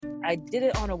I did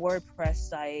it on a WordPress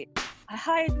site. I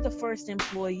hired the first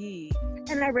employee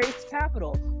and I raised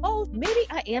capital. Oh, maybe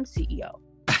I am CEO.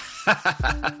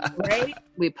 Right?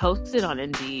 We posted on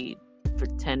Indeed for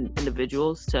 10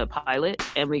 individuals to pilot,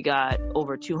 and we got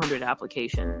over 200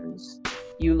 applications.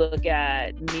 You look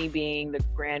at me being the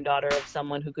granddaughter of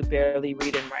someone who could barely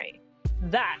read and write.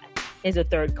 That is a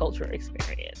third culture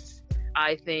experience.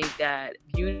 I think that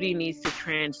beauty needs to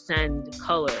transcend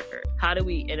color. How do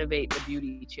we innovate the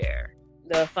beauty chair?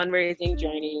 The fundraising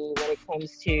journey when it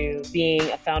comes to being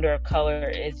a founder of color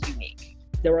is unique.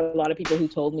 There were a lot of people who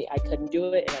told me I couldn't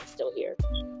do it, and I'm still here.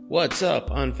 What's up,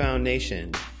 Unfound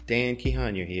Nation? Dan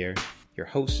Kihanya here, your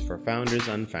host for Founders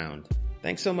Unfound.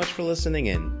 Thanks so much for listening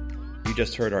in. You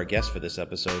just heard our guest for this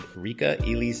episode, Rika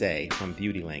Elise from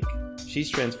BeautyLink. She's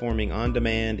transforming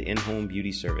on-demand in-home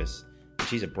beauty service, and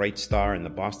she's a bright star in the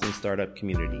Boston startup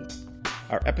community.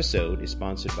 Our episode is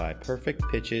sponsored by Perfect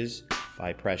Pitches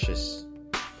by Precious.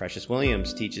 Precious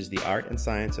Williams teaches the art and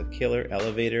science of killer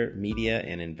elevator, media,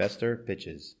 and investor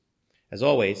pitches. As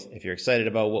always, if you're excited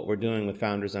about what we're doing with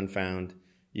Founders Unfound,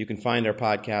 you can find our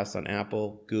podcast on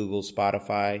Apple, Google,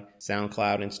 Spotify,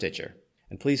 SoundCloud, and Stitcher.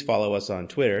 And please follow us on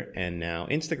Twitter and now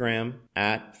Instagram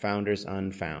at Founders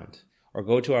Unfound. Or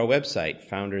go to our website,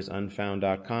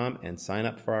 foundersunfound.com, and sign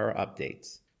up for our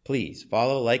updates. Please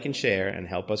follow, like, and share, and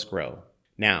help us grow.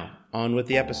 Now, on with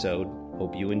the episode.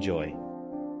 Hope you enjoy.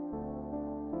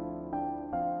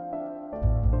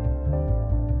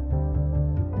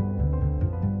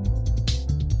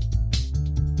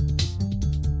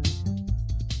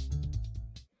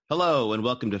 Hello, and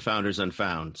welcome to Founders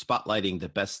Unfound, spotlighting the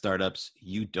best startups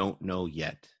you don't know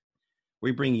yet.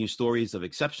 We bring you stories of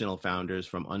exceptional founders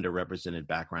from underrepresented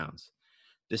backgrounds.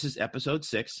 This is episode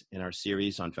 6 in our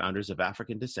series on founders of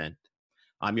African descent.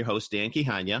 I'm your host, Dan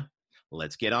Kihanya.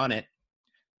 Let's get on it.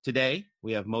 Today,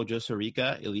 we have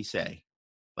Mojosarika Elise.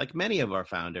 Like many of our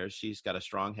founders, she's got a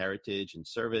strong heritage in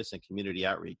service and community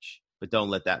outreach, but don't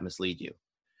let that mislead you.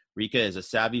 Rika is a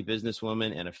savvy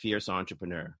businesswoman and a fierce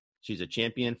entrepreneur. She's a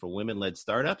champion for women-led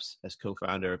startups as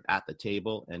co-founder of At the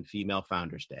Table and Female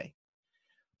Founders Day.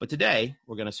 But today,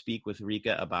 we're going to speak with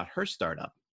Rika about her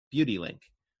startup, BeautyLink,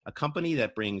 a company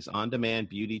that brings on-demand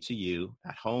beauty to you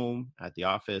at home, at the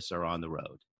office, or on the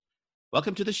road.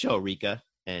 Welcome to the show, Rika,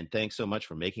 and thanks so much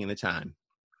for making the time.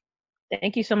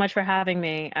 Thank you so much for having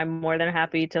me. I'm more than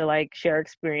happy to share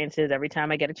experiences every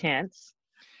time I get a chance.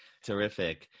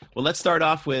 Terrific. Well, let's start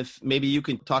off with maybe you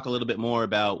can talk a little bit more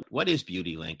about what is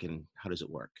BeautyLink and how does it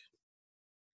work?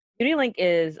 BeautyLink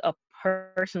is a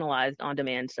personalized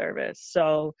on-demand service.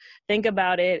 So think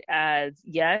about it as,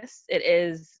 yes, it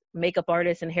is makeup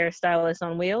artists and hairstylists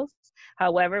on wheels.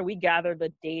 However, we gather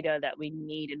the data that we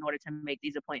need in order to make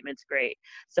these appointments great.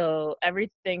 So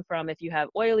everything from if you have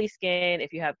oily skin,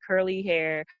 if you have curly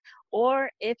hair,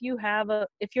 or if you're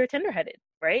tenderheaded,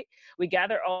 right? We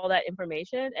gather all that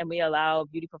information and we allow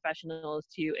beauty professionals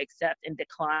to accept and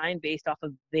decline based off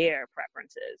of their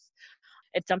preferences.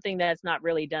 It's something that's not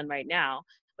really done right now,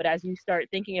 but as you start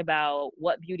thinking about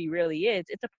what beauty really is,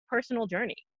 it's a personal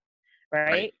journey,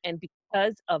 right? And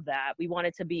because of that, we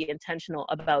wanted to be intentional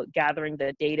about gathering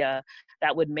the data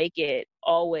that would make it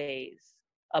always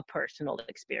a personal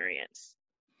experience.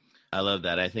 I love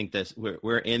that. I think that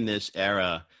we're in this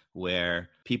era where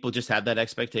people just have that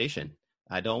expectation.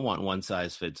 I don't want one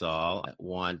size fits all. I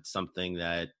want something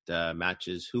that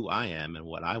matches who I am and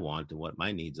what I want and what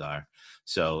my needs are.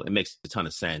 So it makes a ton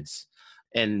of sense.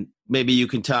 And maybe you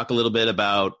can talk a little bit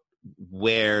about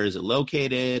where is it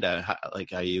located?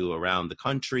 Are you around the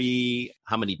country?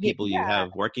 How many people you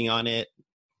have working on it?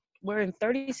 We're in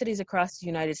 30 cities across the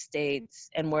United States,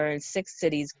 and we're in 6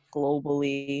 cities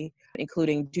globally,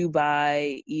 including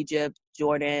Dubai, Egypt,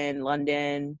 Jordan,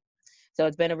 London. So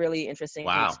it's been a really interesting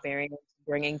experience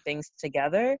bringing things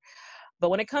together. But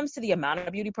when it comes to the amount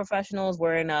of beauty professionals,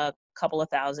 we're in a couple of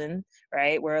thousand,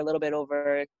 right? We're a little bit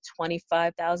over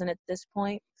 25,000 at this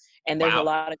point. And there's a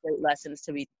lot of great lessons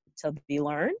to be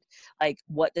learned. Like,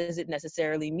 what does it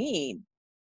necessarily mean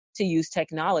to use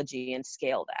technology and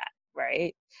scale that,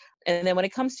 right? And then when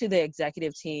it comes to the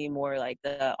executive team or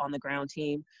the on the ground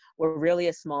team, we're really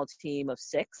a small team of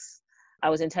 6.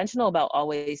 I was intentional about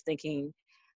always thinking,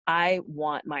 I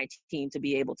want my team to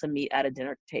be able to meet at a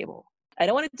dinner table. I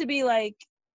don't want it to be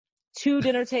 2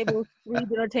 dinner tables, 3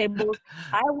 dinner tables.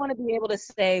 I want to be able to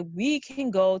say we can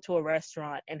go to a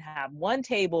restaurant and have one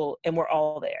table and we're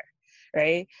all there,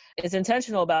 right? It's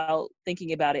intentional about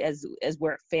thinking about it as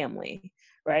we're family,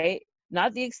 right?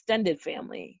 Not the extended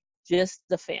family, just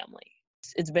the family.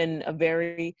 It's been a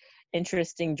very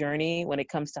interesting journey when it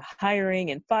comes to hiring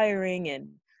and firing and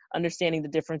understanding the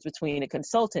difference between a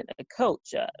consultant, a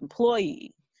coach, an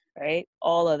employee, right?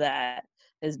 All of that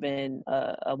has been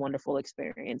a wonderful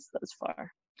experience thus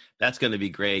far. That's going to be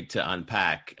great to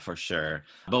unpack for sure.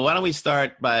 But why don't we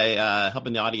start by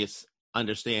helping the audience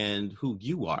understand who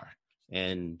you are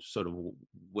and sort of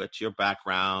what's your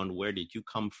background? Where did you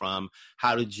come from?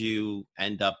 How did you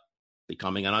end up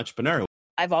becoming an entrepreneur?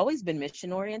 I've always been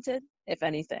mission oriented, if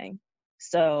anything.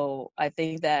 So I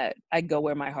think that I go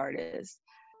where my heart is.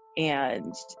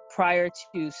 And prior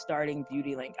to starting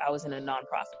BeautyLink, I was in a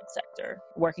nonprofit sector,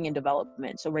 working in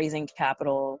development, so raising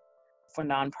capital for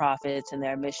nonprofits and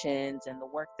their missions and the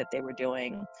work that they were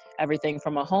doing. Everything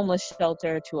from a homeless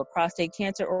shelter to a prostate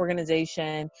cancer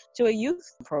organization to a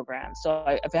youth program. So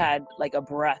I've had like a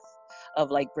breadth of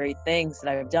like great things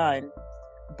that I've done.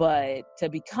 But to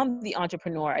become the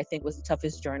entrepreneur, I think was the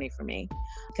toughest journey for me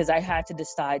because I had to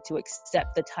decide to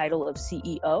accept the title of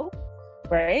CEO,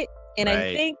 right? And Right.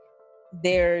 I think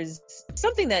there's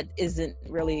something that isn't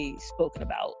really spoken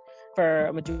about for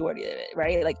a majority of it,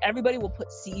 right? Like everybody will put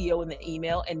CEO in the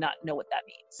email and not know what that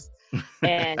means.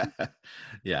 And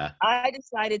Yeah. I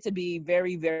decided to be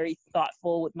very, very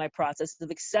thoughtful with my process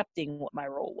of accepting what my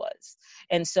role was.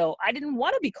 And so I didn't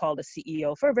want to be called a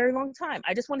CEO for a very long time.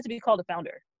 I just wanted to be called a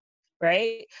founder,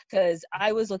 right? Because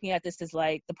I was looking at this as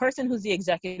like the person who's the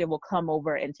executive will come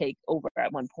over and take over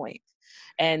at one point.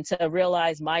 And to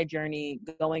realize my journey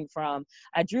going from,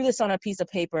 I drew this on a piece of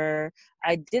paper,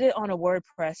 I did it on a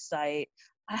WordPress site,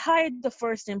 I hired the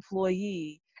first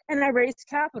employee, and I raised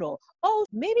capital. Oh,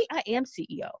 maybe I am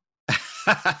CEO.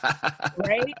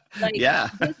 Right? Like Yeah.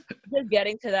 just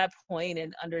getting to that point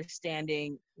and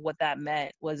understanding what that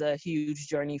meant was a huge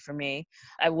journey for me.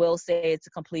 I will say it's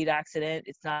a complete accident.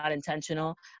 It's not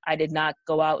intentional. I did not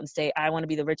go out and say, I want to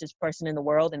be the richest person in the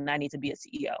world and I need to be a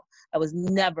CEO. That was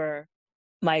never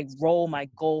my role, my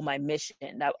goal, my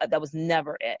mission. That was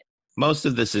never it. Most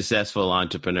of the successful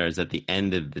entrepreneurs at the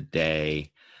end of the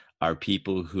day are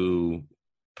people who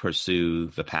pursue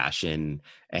the passion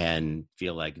and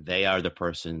feel like they are the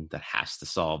person that has to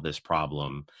solve this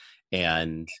problem.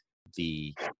 And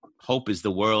the hope is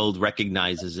the world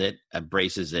recognizes it,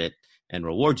 embraces it, and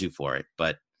rewards you for it.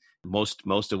 But most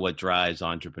of what drives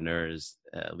entrepreneurs,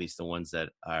 at least the ones that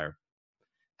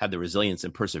have the resilience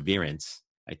and perseverance,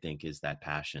 I think, is that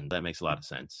passion. That makes a lot of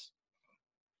sense.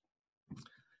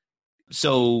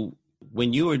 So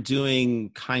when you were doing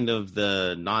kind of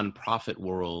the nonprofit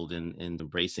world and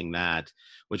embracing that,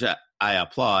 which I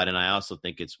applaud, and I also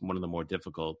think it's one of the more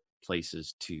difficult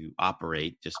places to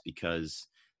operate just because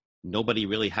nobody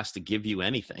really has to give you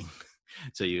anything.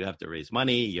 So you have to raise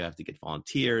money, you have to get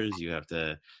volunteers, you have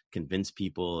to convince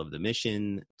people of the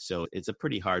mission. So it's a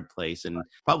pretty hard place and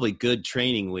probably good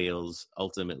training wheels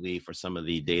ultimately for some of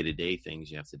the day-to-day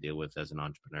things you have to deal with as an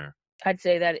entrepreneur. I'd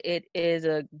say that it is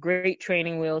a great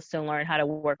training wheels to learn how to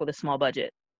work with a small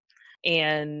budget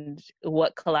and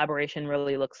what collaboration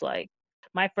really looks like.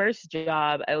 My first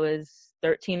job, I was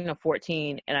 13 or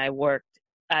 14 and I worked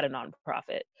at a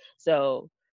nonprofit. So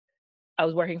I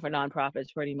was working for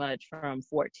nonprofits pretty much from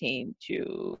 14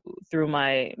 through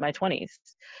my 20s,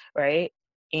 right?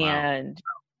 Wow. And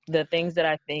the things that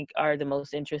I think are the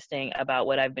most interesting about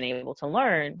what I've been able to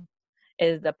learn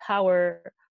is the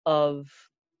power of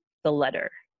the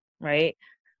letter, right?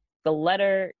 The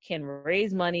letter can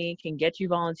raise money, can get you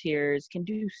volunteers, can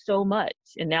do so much.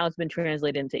 And now it's been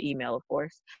translated into email, of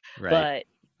course. Right.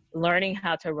 But learning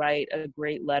how to write a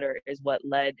great letter is what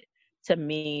led to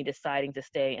me deciding to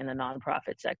stay in the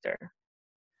nonprofit sector.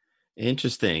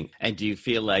 Interesting. And do you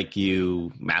feel like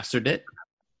you mastered it?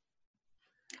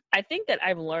 I think that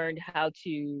I've learned how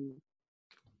to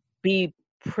be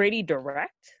pretty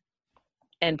direct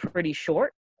and pretty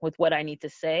short with what I need to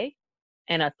say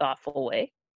in a thoughtful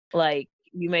way. Like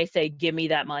you may say, give me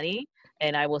that money.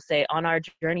 And I will say, on our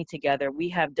journey together, we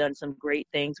have done some great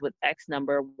things with X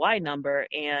number, Y number,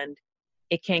 and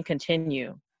it can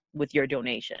continue with your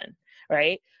donation,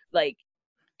 right? Like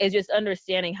it's just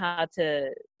understanding how to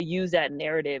use that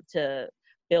narrative to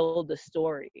build the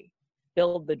story,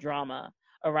 build the drama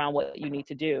around what you need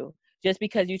to do. Just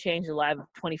because you change the life of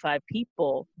 25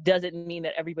 people doesn't mean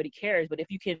that everybody cares. But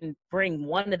if you can bring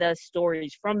one of those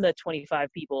stories from the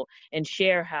 25 people and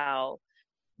share how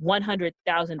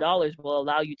 $100,000 will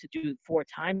allow you to do 4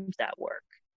 times that work,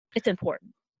 it's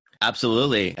important.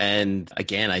 Absolutely. And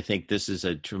again, I think this is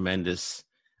a tremendous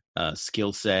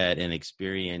skill set and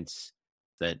experience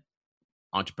that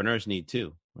entrepreneurs need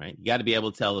too, right? You got to be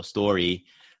able to tell a story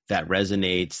that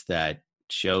resonates, that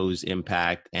shows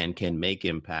impact and can make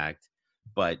impact,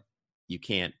 but you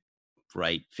can't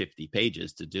write 50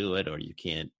 pages to do it, or you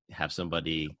can't have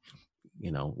somebody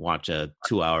watch a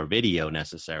 2-hour video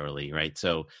necessarily, right?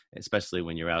 So especially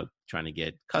when you're out trying to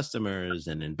get customers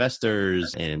and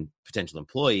investors and potential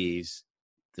employees,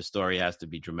 the story has to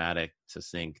be dramatic,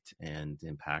 succinct, and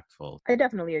impactful. I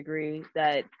definitely agree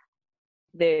that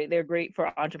they're great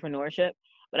for entrepreneurship,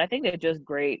 but I think they're just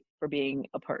great for being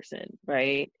a person,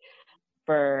 right?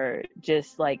 For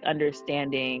just like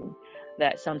understanding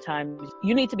that sometimes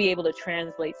you need to be able to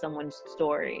translate someone's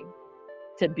story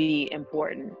to be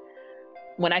important.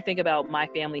 When I think about my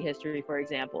family history, for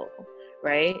example,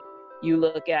 right? You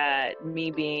look at me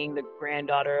being the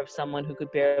granddaughter of someone who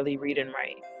could barely read and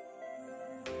write.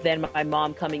 Then my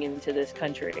mom coming into this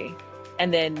country,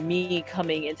 and then me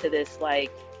coming into this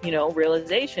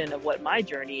realization of what my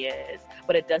journey is,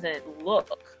 but it doesn't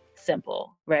look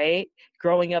simple, right?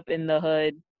 Growing up in the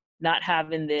hood, not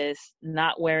having this,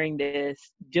 not wearing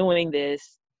this, doing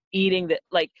this, eating that,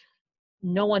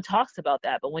 no one talks about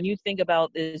that. But when you think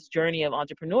about this journey of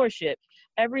entrepreneurship,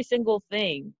 every single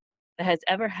thing that has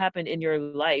ever happened in your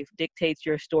life dictates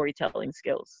your storytelling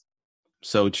skills.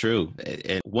 So true.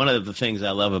 And one of the things I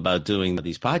love about doing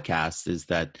these podcasts is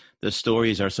that the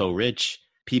stories are so rich.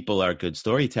 People are good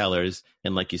storytellers.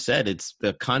 And like you said,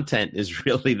 the content is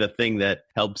really the thing that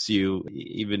helps you.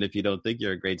 Even if you don't think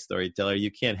you're a great storyteller, you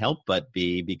can't help but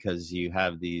be, because you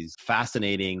have these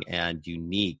fascinating and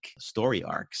unique story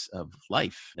arcs of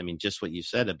life. I mean, just what you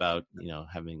said about,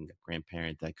 having a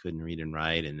grandparent that couldn't read and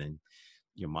write, and then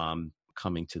your mom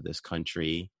coming to this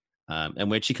country. And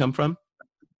where'd she come from?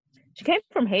 She came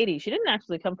from Haiti. She didn't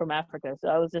actually come from Africa. So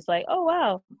I was just like, oh,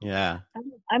 wow. Yeah.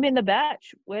 I'm in the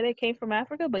batch where they came from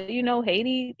Africa. But,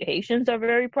 Haitians are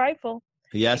very prideful.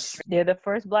 Yes. They're the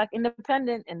first Black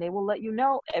independent, and they will let you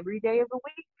know every day of the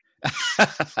week.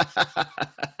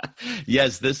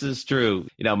 Yes, this is true.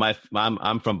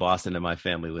 I'm from Boston, and my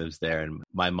family lives there. And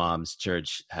my mom's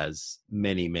church has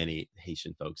many, many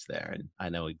Haitian folks there. And I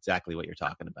know exactly what you're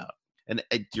talking about. And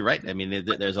you're right. I mean,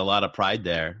 there's a lot of pride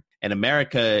there. And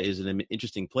America is an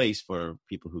interesting place for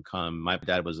people who come. My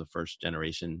dad was the first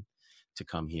generation to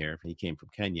come here. He came from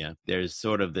Kenya. There's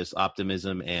sort of this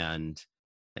optimism and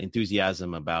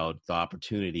enthusiasm about the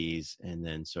opportunities, and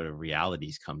then sort of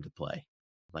realities come to play,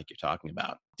 like you're talking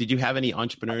about. Did you have any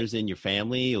entrepreneurs in your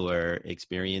family or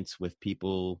experience with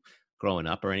people growing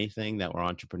up or anything that were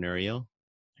entrepreneurial?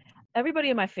 Everybody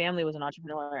in my family was an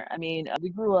entrepreneur. I mean, we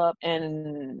grew up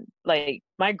and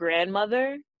my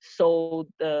grandmother sold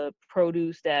the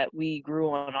produce that we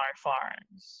grew on our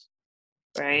farms,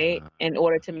 right? In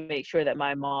order to make sure that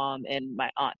my mom and my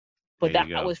aunt, but that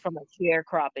was from a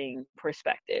sharecropping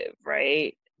perspective,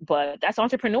 right? But that's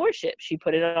entrepreneurship. She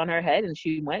put it on her head and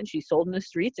she went and she sold in the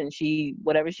streets, and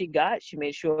whatever she got, she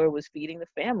made sure it was feeding the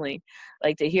family.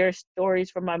 To hear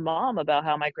stories from my mom about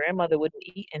how my grandmother would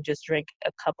eat and just drink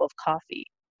a cup of coffee.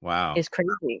 Wow. It's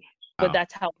crazy. But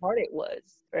that's how hard it was,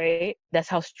 right? That's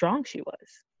how strong she was.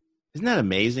 Isn't that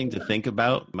amazing to think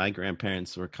about? My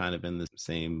grandparents were kind of in the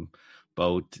same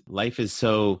boat. Life is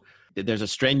there's a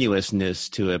strenuousness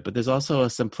to it, but there's also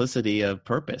a simplicity of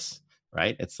purpose,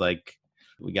 right? It's like,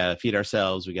 we got to feed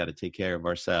ourselves. We got to take care of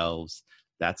ourselves.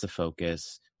 That's a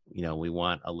focus. We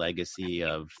want a legacy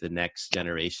of the next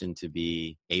generation to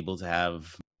be able to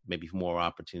have maybe more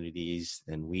opportunities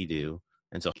than we do.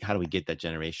 And so how do we get that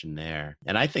generation there?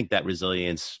 And I think that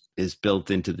resilience is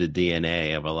built into the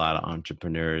DNA of a lot of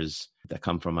entrepreneurs that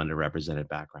come from underrepresented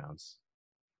backgrounds.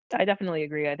 I definitely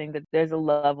agree. I think that there's a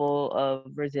level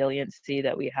of resiliency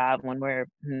that we have when we're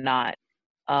not,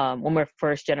 when we're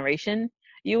first generation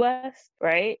U.S.,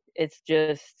 right? It's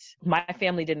just, my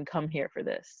family didn't come here for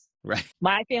this. Right.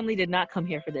 My family did not come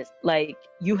here for this.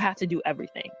 You have to do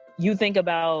everything. You think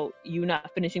about you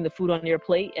not finishing the food on your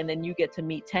plate, and then you get to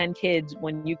meet 10 kids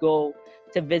when you go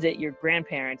to visit your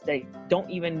grandparents that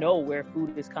don't even know where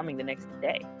food is coming the next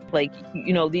day.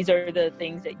 These are the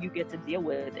things that you get to deal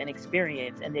with and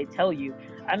experience, and they tell you.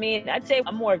 I mean, I'd say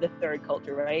I'm more of the third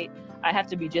culture, right? I have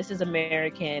to be just as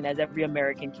American as every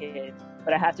American kid,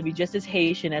 but I have to be just as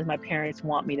Haitian as my parents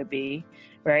want me to be,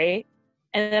 right?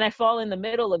 And then I fall in the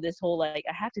middle of this whole, I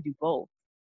have to do both.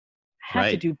 I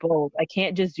have to do both. I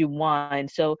can't just do one.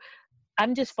 So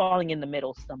I'm just falling in the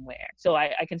middle somewhere. So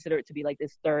I consider it to be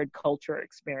this third culture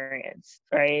experience,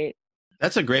 right?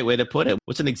 That's a great way to put it.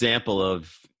 What's an example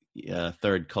of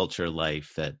third culture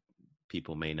life that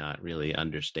people may not really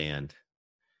understand?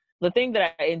 The thing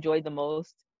that I enjoyed the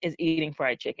most is eating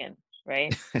fried chicken,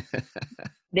 right?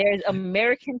 There's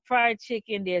American fried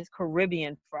chicken, there's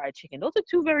Caribbean fried chicken. Those are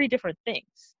two very different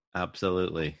things.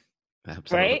 Absolutely.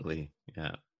 Right?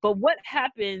 Yeah. But what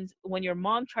happens when your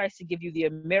mom tries to give you the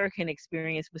American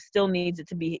experience, but still needs it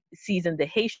to be seasoned the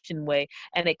Haitian way?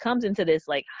 And it comes into this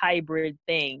like hybrid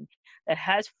thing that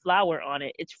has flour on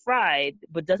it. It's fried,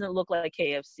 but doesn't look like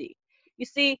KFC. You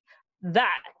see,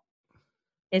 that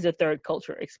is a third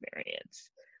culture experience,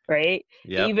 right?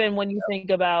 Yep. Even when you think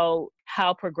about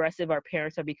how progressive our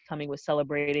parents are becoming with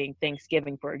celebrating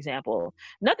Thanksgiving, for example,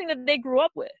 nothing that they grew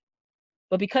up with,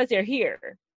 but because they're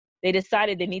here, they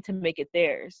decided they need to make it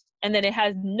theirs. And then it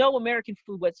has no American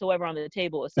food whatsoever on the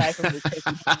table aside from the turkey,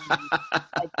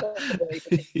 like a very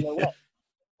particular way.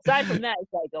 Aside from that,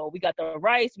 it's like, oh, we got the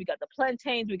rice, we got the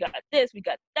plantains, we got this, we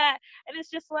got that. And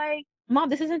it's just like, Mom,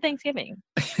 this isn't Thanksgiving.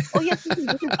 Oh, yes, this is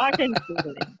our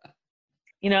Thanksgiving.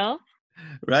 You know?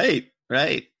 Right.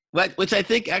 Which I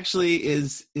think actually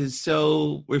is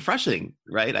so refreshing,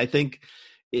 right? I think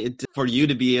for you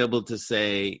to be able to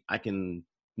say, I can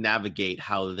navigate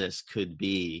how this could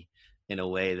be in a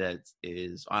way that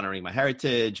is honoring my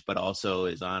heritage, but also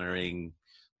is honoring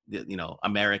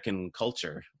American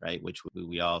culture, right? Which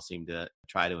we all seem to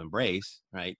try to embrace,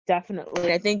 right?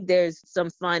 Definitely. I think there's some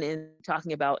fun in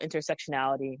talking about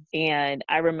intersectionality. And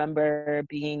I remember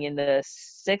being in the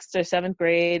 6th or 7th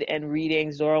grade and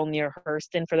reading Zora Neale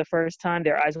Hurston for the first time,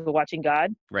 Their Eyes Were Watching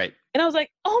God. Right. And I was like,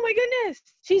 oh my goodness,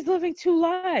 she's living 2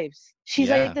 lives. She's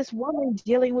like this woman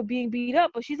dealing with being beat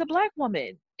up, but she's a Black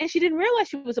woman. And she didn't realize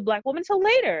she was a Black woman until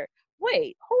later.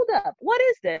 Wait, hold up. What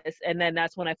is this? And then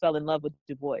that's when I fell in love with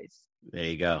Du Bois. There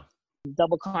you go.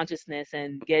 Double consciousness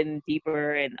and getting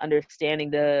deeper and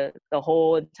understanding the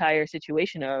whole entire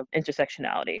situation of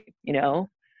intersectionality, you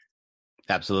know?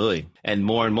 Absolutely. And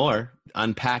more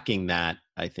unpacking that,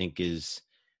 I think, is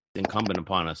incumbent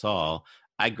upon us all.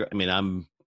 I mean, I'm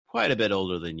quite a bit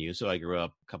older than you, so I grew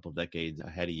up a couple of decades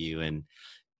ahead of you. And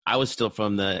I was still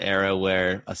from the era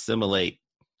where assimilate.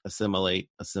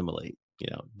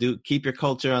 Keep your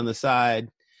culture on the side,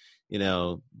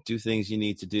 do things you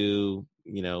need to do,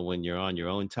 when you're on your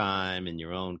own time in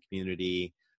your own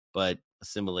community, but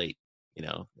assimilate,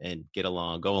 and go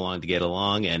along to get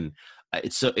along. And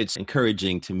it's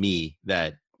encouraging to me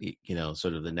that,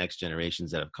 sort of the next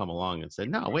generations that have come along and said,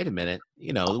 no, wait a minute,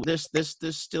 there's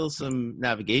still some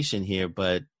navigation here,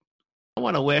 but I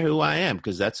want to wear who I am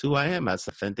because that's who I am. That's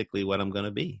authentically what I'm going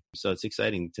to be. So it's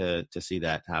exciting to see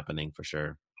that happening for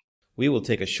sure. We will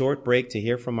take a short break to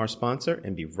hear from our sponsor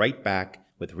and be right back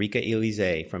with Rika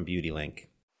Elise from BeautyLink.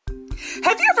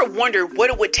 Have you ever wondered what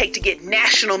it would take to get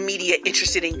national media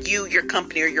interested in you, your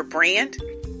company, or your brand?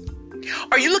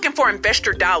 Are you looking for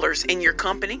investor dollars in your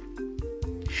company?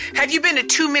 Have you been to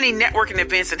too many networking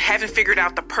events and haven't figured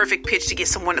out the perfect pitch to get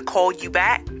someone to call you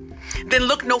back? Then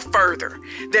look no further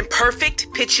than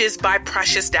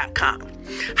PerfectPitchesByPrecious.com.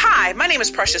 Hi, my name is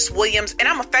Precious Williams, and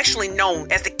I'm affectionately known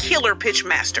as the Killer Pitch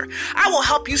Master. I will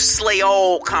help you slay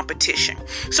all competition.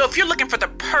 So if you're looking for the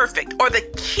perfect or the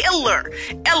killer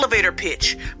elevator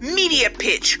pitch, media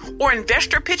pitch, or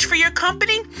investor pitch for your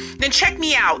company, then check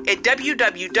me out at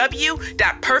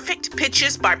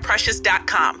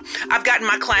www.perfectpitchesbyprecious.com. I've gotten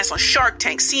my clients on Shark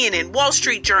Tank, CNN, Wall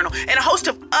Street Journal, and a host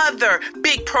of other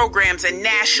big programs and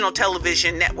national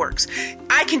television networks.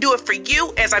 I can do it for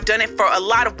you as I've done it for a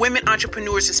lot of women entrepreneurs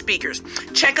and speakers.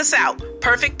 Check us out,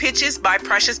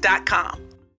 perfectpitchesbyprecious.com.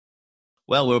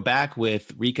 Well, we're back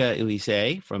with Rika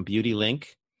Elise from BeautyLink.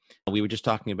 We were just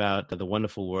talking about the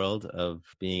wonderful world of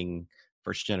being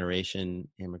first-generation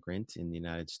immigrant in the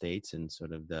United States and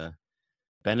sort of the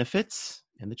benefits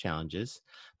and the challenges.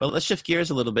 But let's shift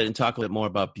gears a little bit and talk a bit more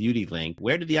about BeautyLink.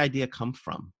 Where did the idea come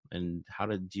from, and how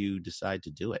did you decide to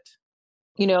do it?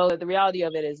 The reality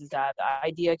of it is that the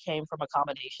idea came from a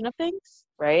combination of things,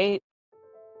 right?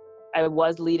 I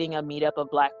was leading a meetup of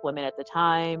Black women at the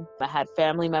time. I had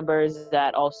family members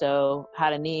that also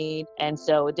had a need. And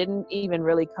so it didn't even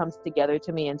really come together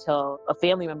to me until a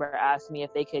family member asked me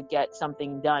if they could get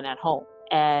something done at home.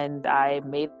 And I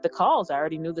made the calls. I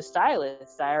already knew the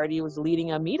stylist. I already was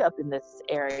leading a meetup in this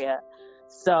area.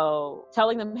 So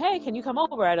telling them, hey, can you come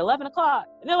over at 11 o'clock?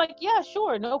 And they're like, yeah,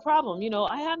 sure, no problem.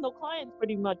 I have no clients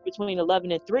pretty much between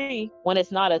 11 and 3 when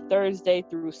it's not a Thursday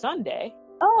through Sunday.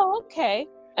 Oh, okay.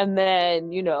 And then,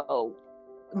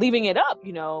 leaving it up,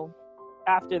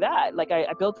 after that, like I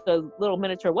built a little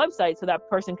miniature website so that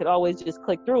person could always just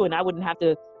click through and I wouldn't have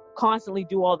to constantly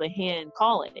do all the hand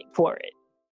calling for it.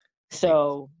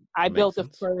 So I built the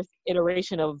first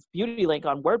iteration of BeautyLink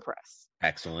on WordPress.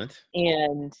 Excellent.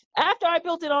 And after I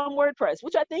built it on WordPress,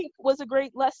 which I think was a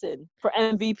great lesson for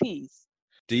MVPs.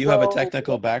 Do you have a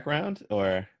technical background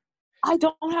or? I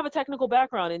don't have a technical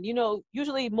background. And,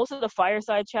 usually most of the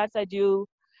fireside chats I do,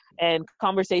 and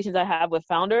conversations I have with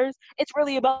founders, it's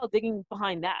really about digging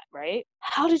behind that, right?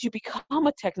 How did you become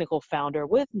a technical founder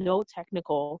with no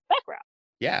technical background?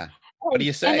 Yeah. What do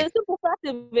you say? And the simple fact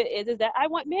of it is that I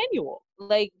went manual.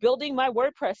 Like building my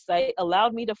WordPress site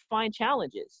allowed me to find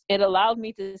challenges. It allowed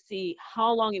me to see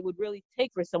how long it would really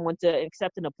take for someone to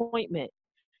accept an appointment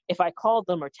if I called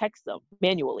them or text them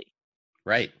manually.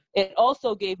 Right. It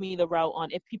also gave me the route on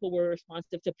if people were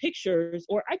responsive to pictures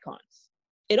or icons.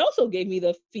 It also gave me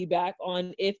the feedback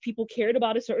on if people cared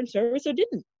about a certain service or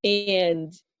didn't.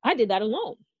 And I did that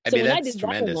alone. That's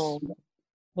tremendous.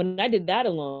 When I did that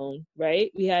alone, right,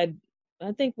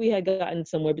 I think we had gotten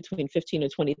somewhere between $15,000 to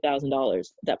 $20,000 at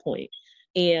that point.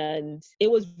 And it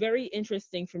was very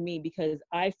interesting for me because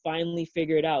I finally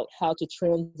figured out how to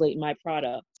translate my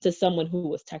product to someone who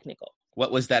was technical.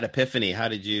 What was that epiphany? How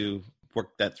did you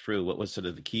work that through? What was sort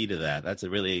of the key to that? That's a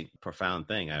really profound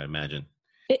thing, I imagine.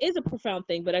 It is a profound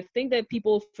thing, but I think that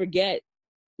people forget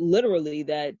literally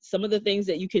that some of the things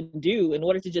that you can do in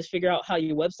order to just figure out how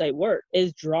your website works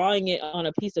is drawing it on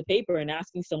a piece of paper and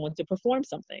asking someone to perform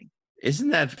something.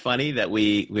 Isn't that funny that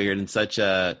we're in such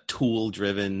a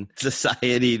tool-driven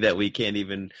society that we can't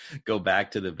even go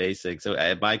back to the basics? So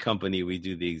at my company, we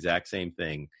do the exact same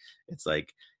thing. It's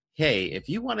like, hey, if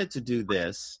you wanted to do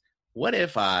this, what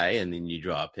if and then you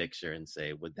draw a picture and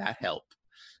say, would that help?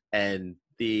 And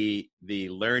the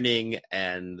learning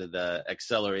and the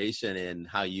acceleration in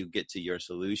how you get to your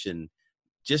solution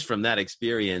just from that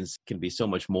experience can be so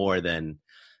much more than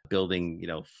building,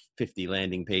 50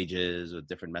 landing pages with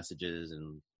different messages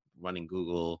and running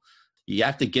Google. You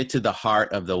have to get to the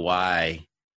heart of the why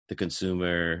the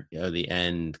consumer or the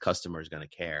end customer is going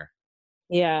to care.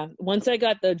 Yeah. Once I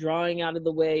got the drawing out of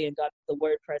the way and got the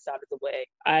WordPress out of the way,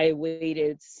 I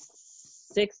waited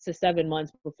 6 to 7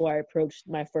 months before I approached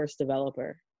my first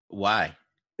developer. Why?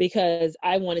 Because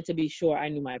I wanted to be sure I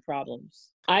knew my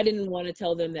problems. I didn't want to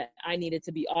tell them that I needed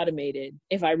to be automated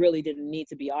if I really didn't need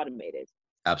to be automated.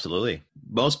 Absolutely.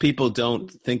 Most people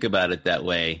don't think about it that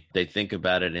way. They think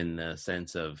about it in the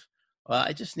sense of, well,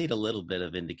 I just need a little bit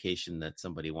of indication that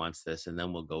somebody wants this, and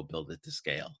then we'll go build it to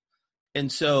scale.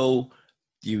 And so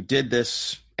you did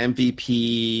this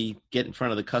MVP, get in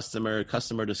front of the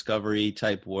customer discovery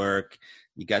type work.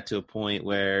 You got to a point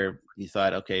where you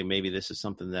thought, okay, maybe this is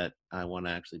something that I want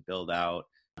to actually build out,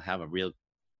 have a real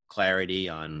clarity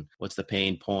on what's the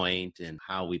pain point and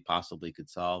how we possibly could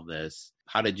solve this.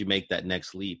 How did you make that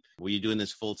next leap? Were you doing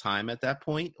this full time at that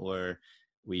point, or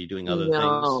were you doing other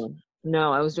things?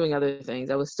 No, I was doing other things.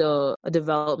 I was still a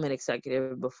development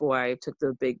executive before I took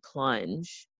the big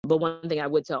plunge. But one thing I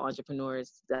would tell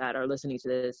entrepreneurs that are listening to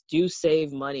this, do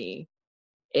save money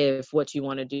if what you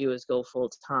want to do is go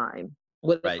full time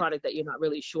with a product that you're not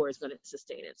really sure is going to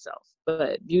sustain itself.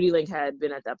 But BeautyLink had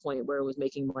been at that point where it was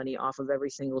making money off of every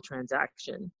single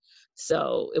transaction.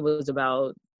 So it was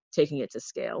about taking it to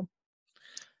scale.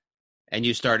 And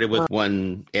you started with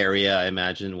one area, I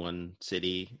imagine, one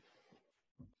city.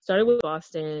 Started with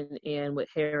Boston and with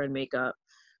hair and makeup.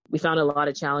 We found a lot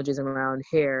of challenges around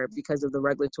hair because of the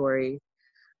regulatory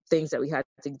things that we had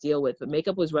to deal with. But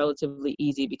makeup was relatively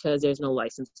easy because there's no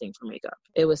licensing for makeup.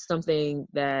 It was something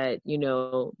that,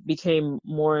 became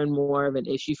more and more of an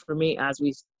issue for me as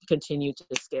we continued to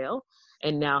scale,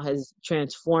 and now has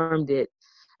transformed it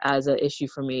as an issue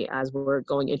for me as we're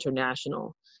going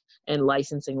international. And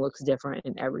licensing looks different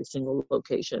in every single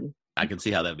location. I can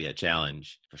see how that'd be a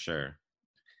challenge for sure.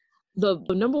 The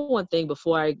number one thing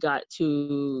before I got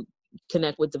to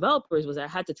connect with developers was I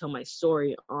had to tell my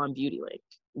story on BeautyLink,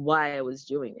 why I was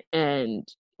doing it. And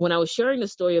when I was sharing the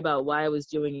story about why I was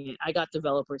doing it, I got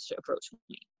developers to approach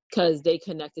me because they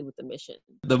connected with the mission.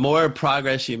 The more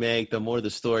progress you make, the more the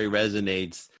story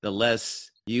resonates, the less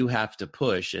you have to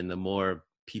push and the more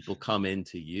people come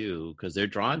into you because they're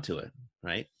drawn to it,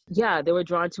 right? Yeah, they were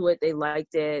drawn to it. They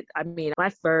liked it. I mean, my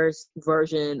first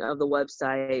version of the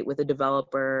website with a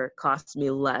developer cost me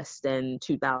less than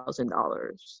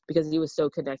 $2,000 because he was so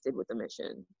connected with the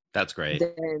mission. That's great.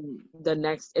 Then the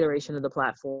next iteration of the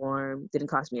platform didn't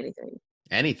cost me anything.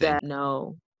 Anything?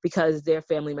 No, because their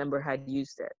family member had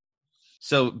used it.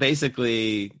 So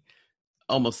basically,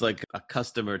 almost like a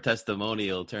customer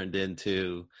testimonial turned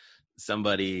into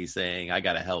somebody saying, I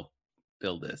got to help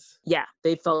build this. Yeah,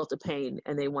 they felt the pain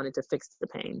and they wanted to fix the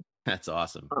pain. That's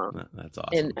awesome. That's awesome.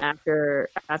 And after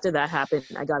that happened,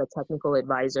 I got a technical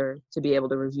advisor to be able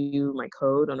to review my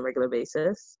code on a regular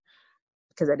basis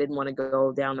because I didn't want to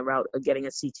go down the route of getting a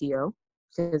CTO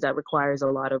because that requires a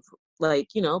lot of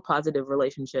positive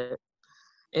relationship.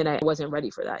 And I wasn't ready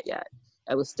for that yet.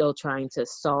 I was still trying to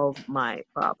solve my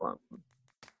problem.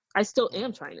 I still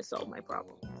am trying to solve my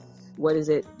problem. what is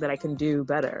it that I can do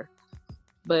better?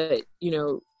 But,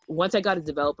 once I got a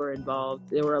developer involved,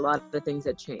 there were a lot of the things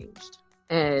that changed.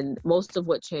 And most of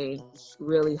what changed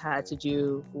really had to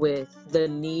do with the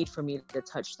need for me to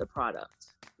touch the product.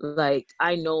 Like,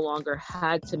 I no longer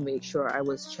had to make sure I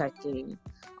was checking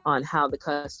on how the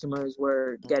customers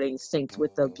were getting synced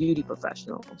with the beauty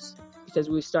professionals, because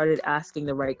we started asking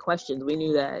the right questions. We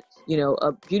knew that,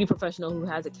 a beauty professional who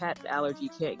has a cat allergy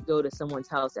can't go to someone's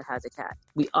house that has a cat.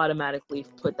 We automatically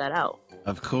put that out.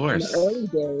 Of course. In the early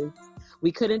days,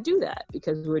 we couldn't do that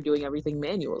because we were doing everything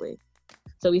manually.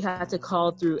 So we had to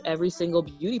call through every single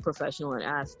beauty professional and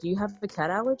ask, do you have a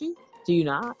cat allergy? Do you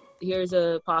not? Here's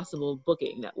a possible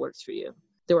booking that works for you.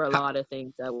 There were a lot of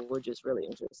things that were just really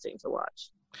interesting to watch.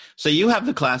 So you have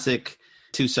the classic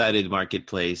two-sided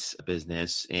marketplace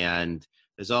business, and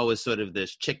there's always sort of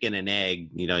this chicken and egg.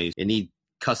 You need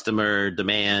customer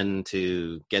demand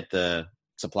to get the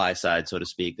supply side, so to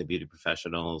speak, the beauty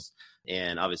professionals.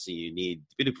 And obviously you need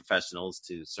beauty professionals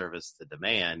to service the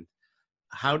demand.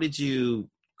 How did you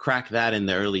crack that in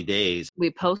the early days?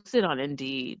 We posted on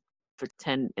Indeed for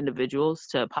 10 individuals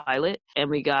to pilot, and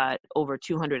we got over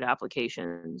 200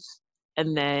 applications.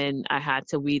 And then I had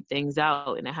to weed things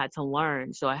out and I had to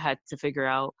learn. So I had to figure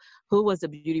out who was the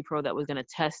beauty pro that was going to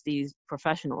test these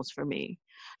professionals for me,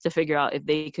 to figure out if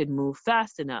they could move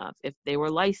fast enough, if they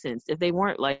were licensed, if they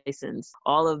weren't licensed.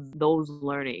 All of those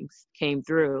learnings came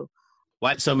through.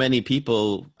 Why so many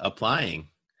people applying?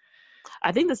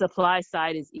 I think the supply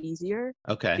side is easier.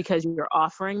 Okay. Because you're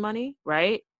offering money,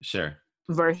 right? Sure.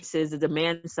 Versus the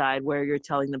demand side where you're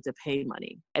telling them to pay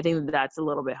money. I think that's a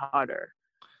little bit harder.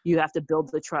 You have to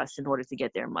build the trust in order to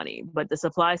get their money. But the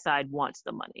supply side wants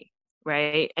the money,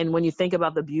 right? And when you think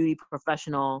about the beauty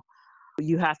professional,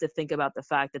 you have to think about the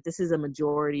fact that this is a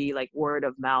majority word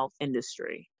of mouth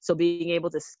industry. So being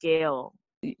able to scale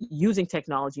using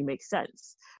technology makes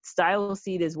sense.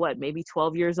 StyloSeed is maybe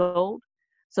 12 years old?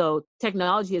 So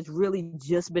technology has really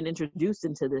just been introduced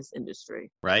into this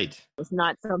industry. Right. It's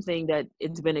not something that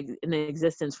it's been in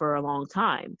existence for a long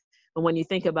time. But when you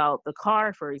think about the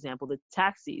car, for example, the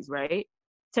taxis, right?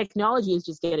 Technology is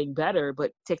just getting better,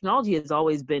 but technology has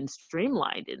always been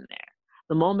streamlined in there.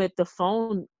 The moment the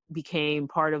phone became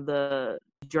part of the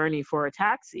journey for a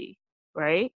taxi,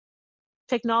 right?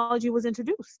 Technology was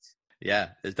introduced. Yeah,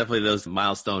 there's definitely those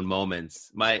milestone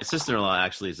moments. My sister-in-law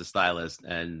actually is a stylist,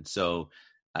 and so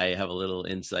I have a little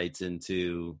insights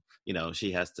into,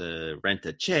 she has to rent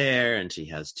a chair and she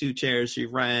has 2 chairs she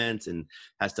rents and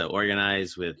has to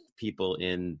organize with people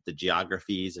in the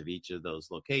geographies of each of those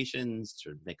locations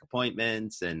to make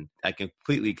appointments. And I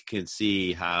completely can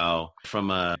see how,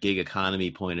 from a gig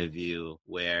economy point of view,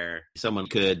 where someone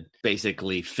could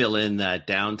basically fill in that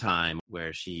downtime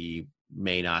where she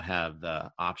may not have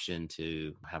the option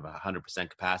to have 100%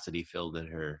 capacity filled at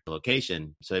her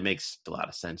location. So it makes a lot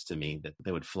of sense to me that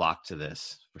they would flock to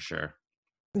this for sure.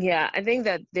 Yeah, I think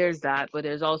that there's that, but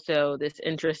there's also this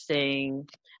interesting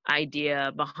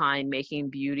idea behind making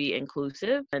beauty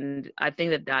inclusive. And I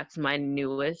think that that's my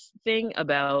newest thing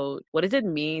about what does it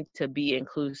mean to be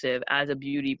inclusive as a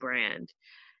beauty brand?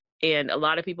 And a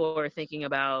lot of people are thinking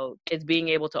about is being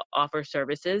able to offer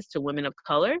services to women of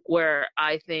color, where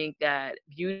I think that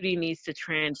beauty needs to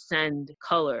transcend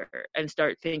color and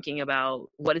start thinking about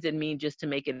what does it mean just to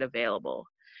make it available?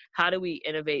 How do we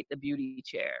innovate the beauty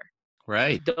chair?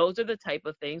 Right. Those are the type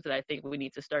of things that I think we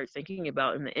need to start thinking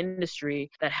about in the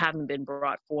industry that haven't been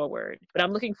brought forward. But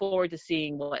I'm looking forward to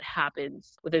seeing what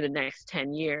happens within the next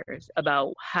 10 years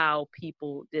about how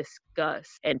people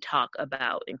discuss and talk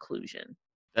about inclusion.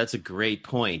 That's a great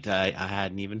point. I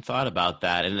hadn't even thought about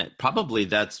that. And probably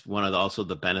that's one of also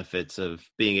the benefits of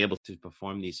being able to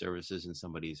perform these services in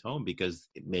somebody's home, because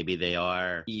maybe they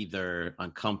are either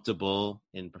uncomfortable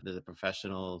in the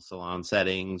professional salon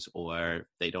settings, or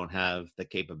they don't have the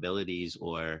capabilities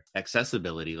or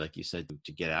accessibility, like you said,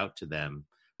 to get out to them.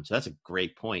 So that's a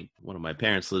great point. One of my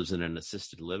parents lives in an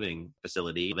assisted living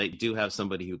facility. They do have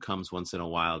somebody who comes once in a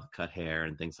while to cut hair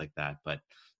and things like that. But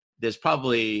there's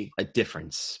probably a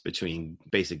difference between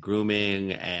basic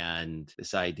grooming and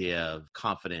this idea of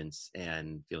confidence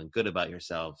and feeling good about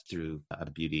yourself through a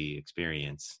beauty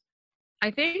experience. I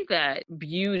think that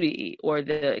beauty, or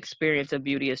the experience of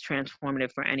beauty, is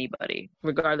transformative for anybody,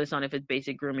 regardless on if it's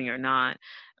basic grooming or not.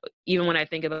 Even when I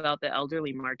think about the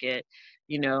elderly market,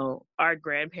 our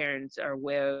grandparents are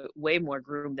way more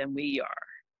groomed than we are.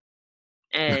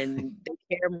 And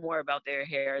they care more about their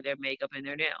hair, their makeup, and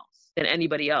their nails than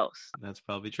anybody else. That's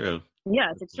probably true.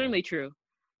 Yeah, it's extremely true.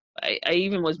 I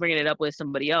even was bringing it up with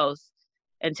somebody else.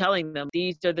 and telling them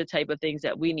these are the type of things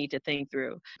that we need to think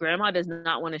through. Grandma does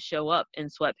not want to show up in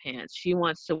sweatpants. She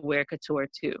wants to wear couture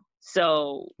too.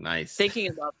 So nice.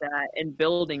 Thinking about that and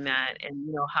building that,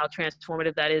 and how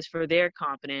transformative that is for their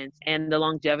confidence and the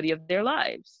longevity of their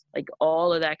lives. Like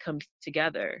all of that comes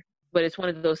together. But it's one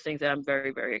of those things that I'm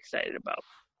very, very excited about.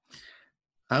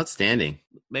 Outstanding.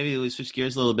 Maybe we switch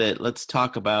gears a little bit. Let's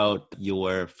talk about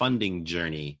your funding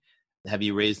journey. Have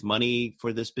you raised money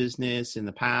for this business in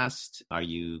the past? Are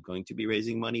you going to be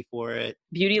raising money for it?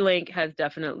 BeautyLink has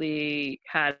definitely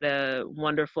had a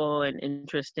wonderful and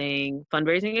interesting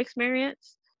fundraising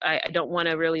experience. I don't want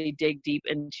to really dig deep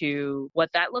into what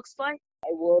that looks like. I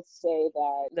will say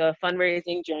that the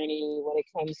fundraising journey when it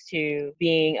comes to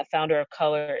being a founder of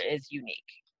color is unique.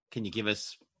 Can you give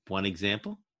us one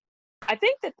example? I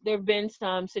think that there have been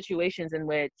some situations in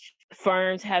which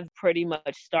firms have pretty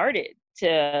much started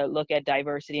to look at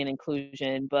diversity and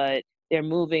inclusion, but they're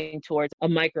moving towards a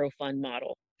micro fund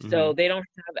model. So they don't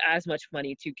have as much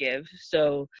money to give.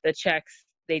 So the checks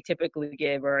they typically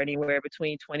give are anywhere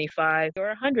between $25,000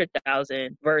 or $100,000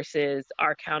 versus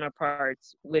our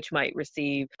counterparts, which might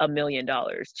receive $1 million,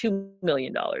 $2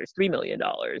 million, $3 million.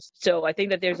 So I think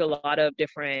that there's a lot of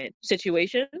different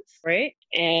situations, right?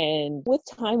 And with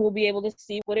time, we'll be able to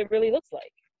see what it really looks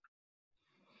like.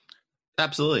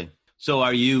 Absolutely. So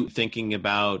are you thinking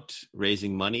about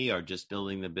raising money or just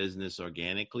building the business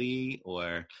organically?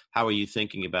 Or how are you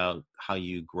thinking about how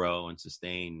you grow and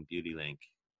sustain BeautyLink?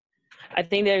 I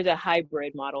think there's a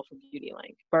hybrid model for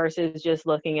BeautyLink versus just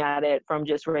looking at it from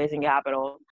just raising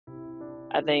capital.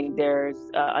 I think there's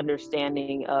an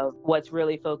understanding of what's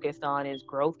really focused on is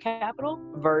growth capital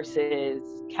versus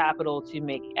capital to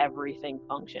make everything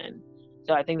function.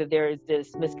 So I think that there is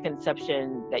this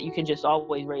misconception that you can just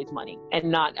always raise money and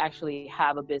not actually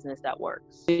have a business that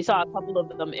works. We saw a couple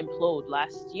of them implode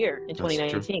last year in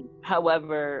 2019.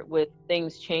 However, with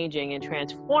things changing and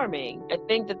transforming, I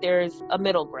think that there's a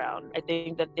middle ground. I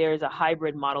think that there's a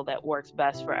hybrid model that works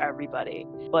best for everybody.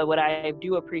 But what I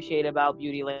do appreciate about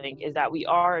BeautyLink is that we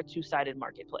are a two-sided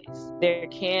marketplace. There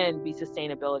can be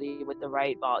sustainability with the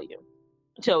right volume.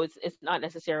 So it's not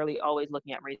necessarily always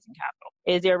looking at raising capital.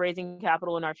 Is there raising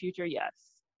capital in our future? Yes.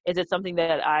 Is it something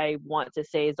that I want to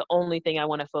say is the only thing I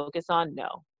want to focus on?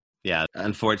 No. Yeah,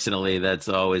 unfortunately, that's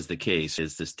always the case,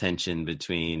 is this tension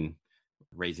between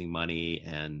raising money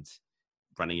and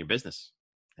running your business.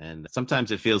 And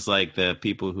sometimes it feels like the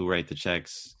people who write the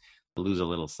checks lose a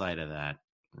little sight of that,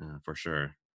 for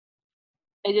sure.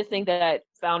 I just think that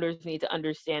founders need to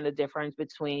understand the difference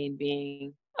between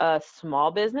being a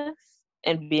small business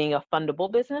and being a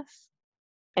fundable business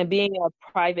and being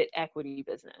a private equity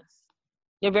business.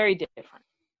 They're very different.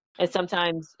 And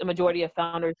sometimes a majority of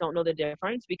founders don't know the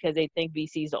difference because they think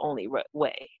VC is the only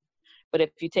way. But if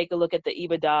you take a look at the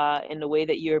EBITDA and the way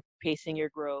that you're pacing your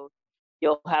growth,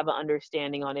 you'll have an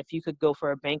understanding on if you could go for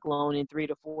a bank loan in 3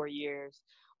 to 4 years,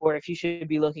 or if you should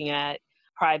be looking at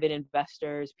private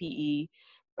investors, PE,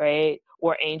 right?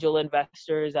 Or angel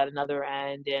investors at another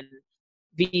end and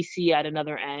VC at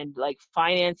another end. Like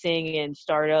financing and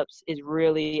startups is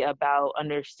really about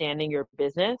understanding your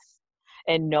business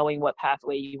and knowing what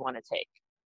pathway you want to take.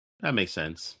 That makes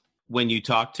sense. When you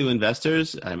talk to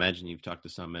investors, I imagine you've talked to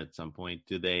some at some point,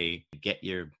 do they get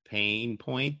your pain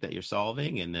point that you're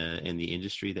solving in the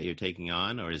industry that you're taking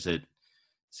on, or does it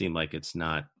seem like it's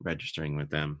not registering with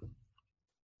them?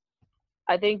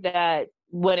 I think that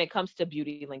when it comes to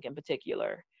BeautyLink in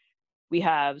particular, we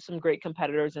have some great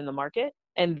competitors in the market,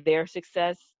 and their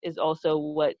success is also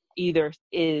what either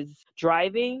is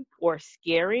driving or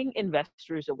scaring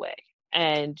investors away.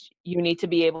 And you need to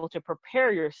be able to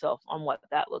prepare yourself on what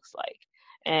that looks like.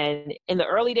 And in the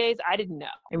early days, I didn't know.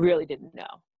 I really didn't know.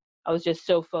 I was just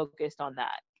so focused on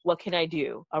that. What can I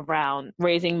do around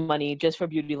raising money just for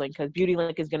BeautyLink? Because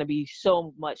BeautyLink is going to be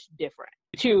so much different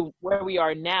to where we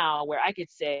are now, where I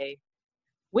could say,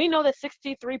 we know that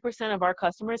 63% of our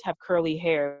customers have curly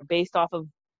hair based off of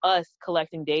us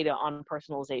collecting data on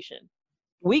personalization.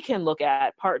 We can look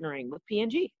at partnering with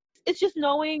P&G. It's just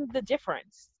knowing the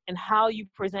difference and how you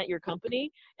present your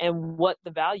company and what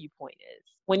the value point is.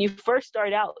 When you first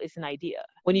start out, it's an idea.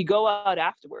 When you go out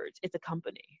afterwards, it's a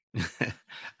company.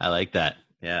 I like that.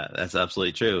 Yeah, that's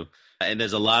absolutely true. And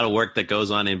there's a lot of work that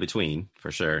goes on in between,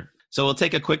 for sure. So we'll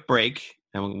take a quick break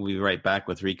and we'll be right back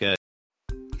with Rika.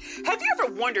 Have you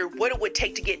ever wondered what it would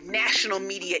take to get national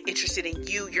media interested in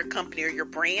you, your company, or your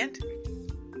brand?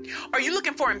 Are you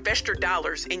looking for investor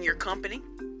dollars in your company?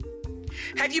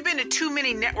 Have you been to too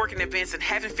many networking events and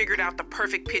haven't figured out the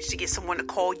perfect pitch to get someone to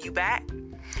call you back?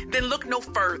 Then look no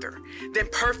further than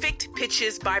Perfect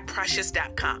Pitches by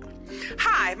Precious.com.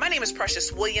 Hi, my name is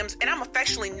Precious Williams, and I'm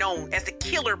affectionately known as the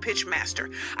Killer Pitch Master.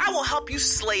 I will help you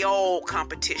slay all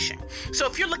competition. So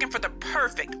if you're looking for the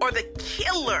perfect or the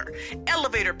killer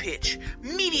elevator pitch,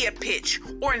 media pitch,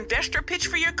 or investor pitch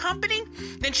for your company,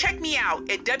 then check me out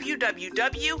at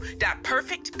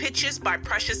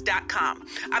www.perfectpitchesbyprecious.com.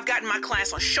 I've gotten my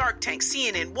clients on Shark Tank,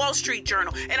 CNN, Wall Street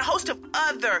Journal, and a host of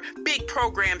other big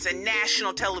programs and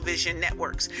national television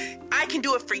networks. I can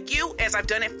do it for you as I've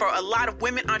done it for a lot of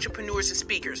women entrepreneurs and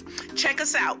speakers. Check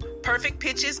us out,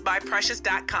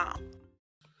 perfectpitchesbyprecious.com.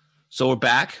 So we're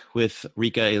back with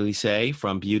Rika Elise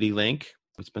from Beauty Link.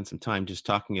 We spent some time just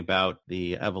talking about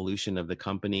the evolution of the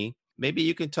company. Maybe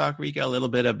you could talk, Rika, a little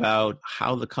bit about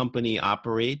how the company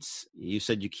operates. You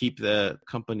said you keep the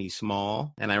company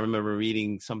small, and I remember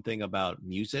reading something about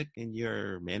music in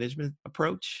your management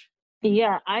approach.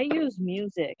 Yeah, I use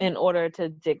music in order to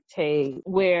dictate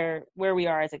where we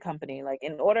are as a company. Like,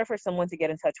 in order for someone to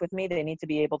get in touch with me, they need to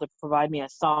be able to provide me a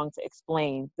song to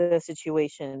explain the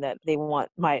situation that they want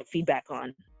my feedback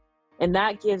on. And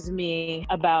that gives me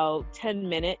about 10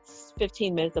 minutes,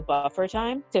 15 minutes of buffer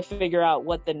time to figure out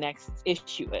what the next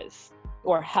issue is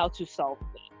or how to solve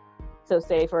it. So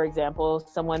say, for example,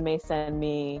 someone may send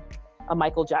me a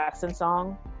Michael Jackson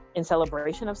song in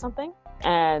celebration of something.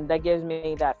 And that gives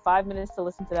me that 5 minutes to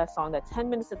listen to that song, that 10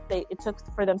 minutes that it took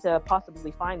for them to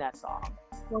possibly find that song,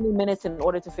 20 minutes in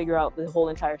order to figure out the whole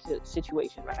entire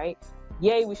situation, right?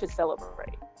 Yay, we should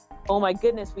celebrate. Oh my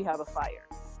goodness, we have a fire.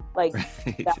 Like,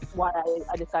 right. That's why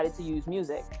I decided to use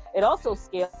music. It also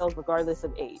scales regardless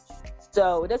of age.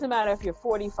 So it doesn't matter if you're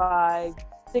 45,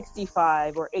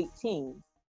 65, or 18.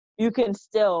 You can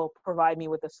still provide me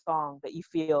with a song that you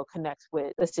feel connects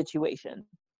with the situation.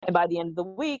 And by the end of the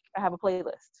week, I have a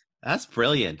playlist. That's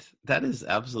brilliant. That is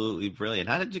absolutely brilliant.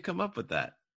 How did you come up with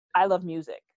that? I love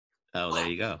music. Oh, there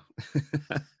you go.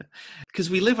 Because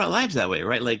we live our lives that way,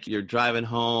 right? Like, you're driving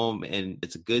home and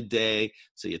it's a good day,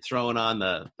 so you're throwing on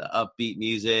the upbeat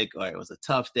music, or it was a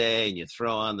tough day and you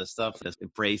throw on the stuff that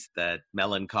embrace that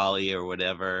melancholy or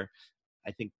whatever.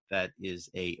 I think that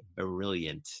is a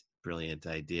brilliant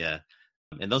idea.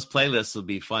 And those playlists will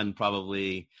be fun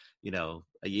probably,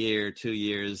 a year, 2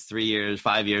 years, 3 years,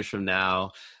 5 years from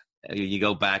now. You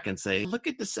go back and say, look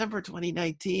at December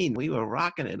 2019. We were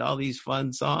rocking it, all these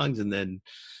fun songs. And then,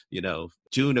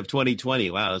 June of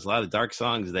 2020, wow, there's a lot of dark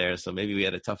songs there. So maybe we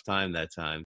had a tough time that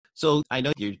time. So I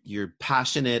know you're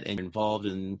passionate and involved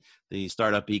in the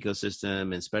startup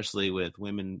ecosystem, especially with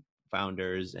women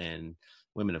founders and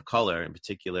women of color in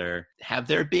particular. Have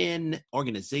there been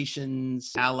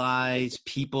organizations, allies,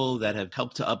 people that have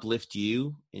helped to uplift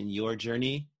you in your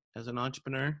journey as an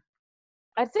entrepreneur?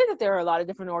 I'd say that there are a lot of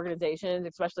different organizations,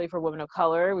 especially for women of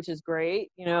color, which is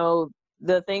great.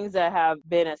 The things that have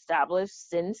been established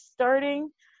since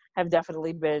starting have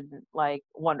definitely been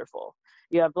wonderful.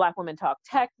 You have Black Women Talk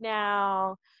Tech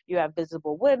now, you have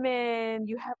Visible Women,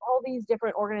 you have all these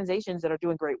different organizations that are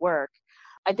doing great work.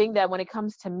 I think that when it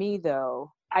comes to me,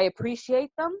 though, I appreciate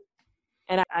them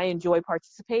and I enjoy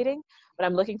participating, but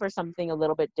I'm looking for something a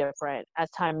little bit different as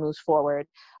time moves forward.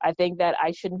 I think that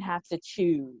I shouldn't have to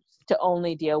choose to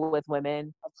only deal with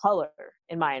women of color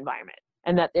in my environment,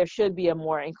 and that there should be a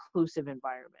more inclusive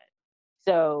environment.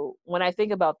 So when I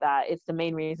think about that, it's the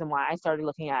main reason why I started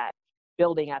looking at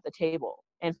Building at the Table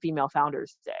and Female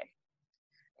Founders Day,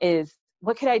 is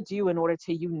what could I do in order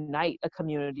to unite a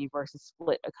community versus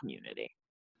split a community?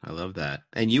 I love that.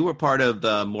 And you were part of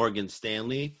the Morgan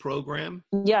Stanley program?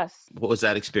 Yes. What was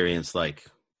that experience like?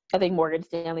 I think Morgan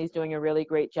Stanley is doing a really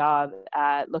great job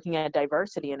at looking at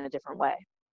diversity in a different way.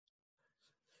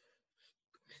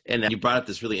 And you brought up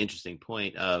this really interesting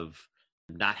point of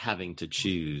not having to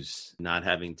choose, not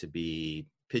having to be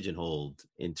pigeonholed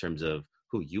in terms of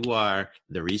who you are,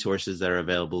 the resources that are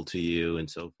available to you, and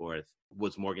so forth.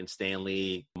 Was Morgan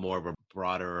Stanley more of a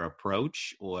broader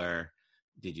approach, or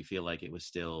did you feel like it was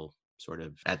still sort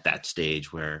of at that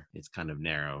stage where it's kind of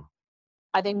narrow?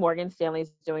 I think Morgan Stanley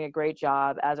is doing a great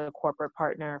job as a corporate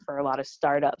partner for a lot of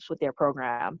startups with their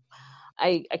program.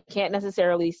 I can't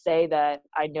necessarily say that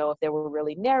I know if they were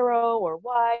really narrow or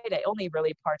wide. I only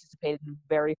really participated in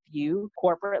very few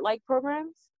corporate-like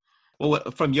programs.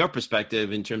 Well, from your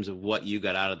perspective, in terms of what you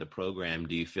got out of the program,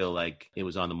 do you feel like it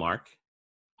was on the mark?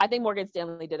 I think Morgan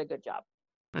Stanley did a good job.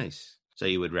 Nice. So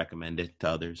you would recommend it to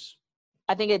others?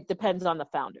 I think it depends on the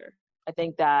founder. I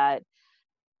think that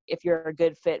if you're a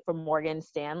good fit for Morgan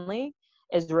Stanley,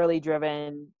 is really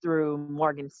driven through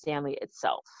Morgan Stanley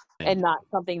itself, and not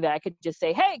something that I could just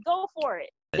say, hey, go for it.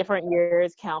 Different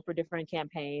years count for different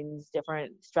campaigns,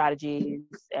 different strategies,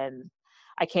 and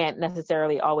I can't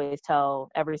necessarily always tell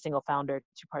every single founder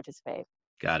to participate.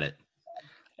 Got it.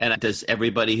 And does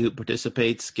everybody who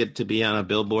participates get to be on a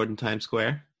billboard in Times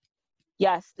Square?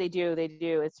 Yes, they do. They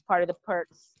do. It's part of the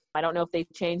perks. I don't know if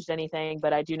they've changed anything,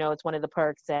 but I do know it's one of the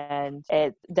perks. And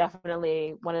it's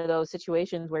definitely one of those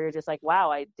situations where you're just like,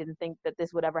 wow, I didn't think that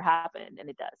this would ever happen. And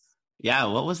it does. Yeah.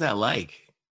 What was that like?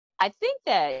 I think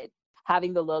that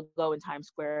having the logo in Times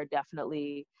Square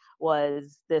definitely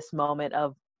was this moment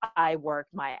of I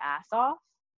worked my ass off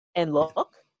and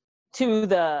look to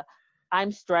the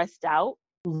I'm stressed out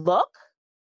look.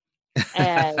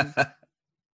 And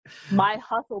my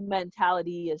hustle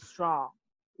mentality is strong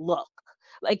look.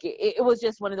 Like it was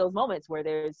just one of those moments where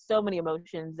there's so many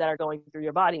emotions that are going through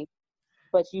your body,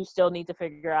 but you still need to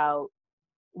figure out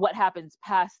what happens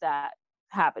past that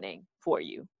happening for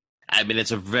you. I mean,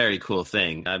 it's a very cool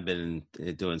thing. I've been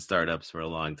doing startups for a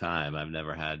long time. I've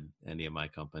never had any of my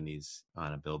companies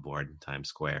on a billboard in Times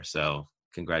Square. So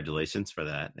congratulations for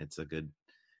that. It's a good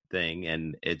thing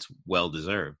and it's well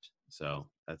deserved. So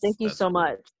Thank you so cool.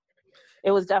 much.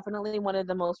 It was definitely one of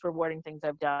the most rewarding things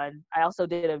I've done. I also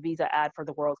did a Visa ad for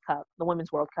the World Cup, the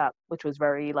Women's World Cup, which was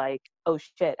very like, oh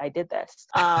shit, I did this.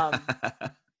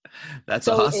 That's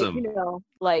so awesome.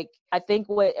 I think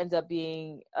what ends up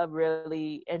being a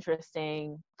really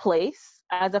interesting place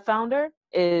as a founder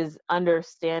is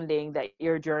understanding that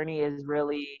your journey is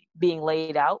really being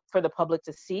laid out for the public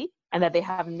to see and that they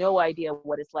have no idea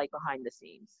what it's like behind the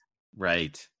scenes.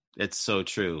 Right. It's so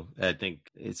true. I think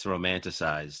it's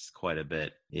romanticized quite a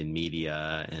bit in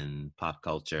media and pop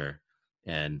culture.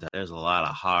 And there's a lot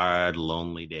of hard,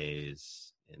 lonely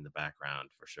days in the background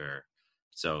for sure.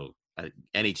 So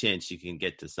any chance you can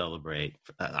get to celebrate,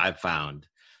 I've found,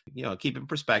 keep in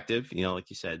perspective, like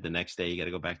you said, the next day you got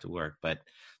to go back to work, but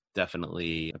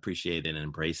definitely appreciate and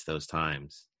embrace those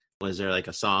times. Was there like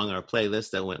a song or a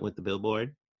playlist that went with the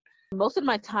billboard? Most of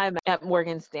my time at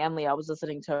Morgan Stanley, I was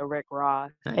listening to Rick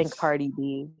Ross and Cardi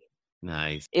B.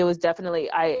 Nice. It was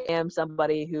definitely, I am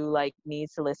somebody who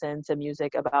needs to listen to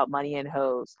music about money and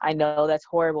hoes. I know that's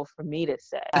horrible for me to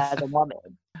say as a woman,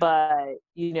 but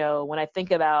when I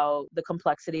think about the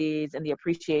complexities and the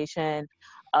appreciation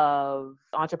of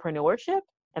entrepreneurship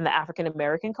and the African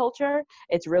American culture,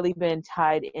 it's really been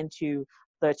tied into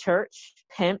the church,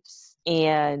 pimps,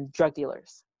 and drug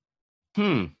dealers.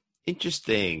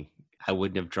 Interesting. I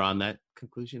wouldn't have drawn that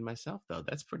conclusion myself, though.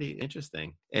 That's pretty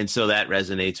interesting. And so that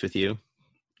resonates with you?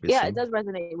 Yeah, it does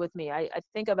resonate with me. I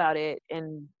think about it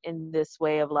in this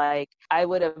way of I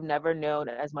would have never known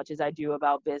as much as I do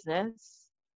about business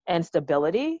and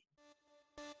stability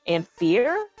and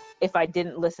fear if I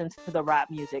didn't listen to the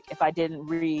rap music, if I didn't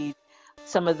read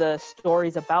some of the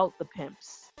stories about the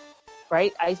pimps,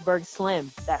 right? Iceberg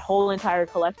Slim, that whole entire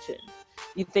collection.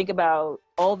 You think about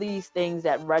all these things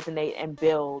that resonate and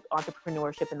build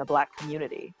entrepreneurship in the Black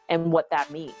community and what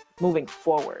that means moving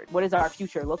forward. What does our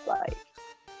future look like?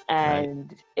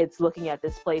 And It's looking at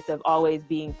this place of always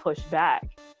being pushed back,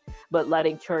 but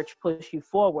letting church push you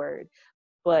forward.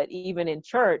 But even in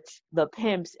church, the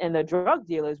pimps and the drug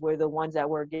dealers were the ones that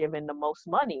were given the most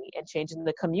money and changing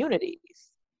the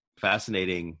communities.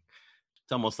 Fascinating.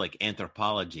 It's almost like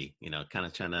anthropology, kind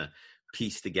of trying to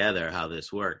piece together how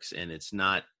this works, and it's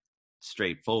not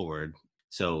straightforward.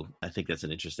 So I think that's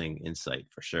an interesting insight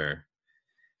for sure.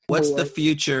 What's the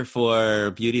future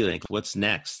for BeautyLink? What's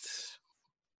next?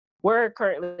 We're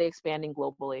currently expanding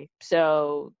globally.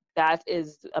 So that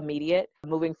is immediate.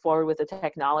 Moving forward with the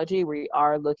technology, we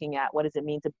are looking at what does it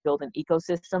mean to build an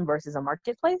ecosystem versus a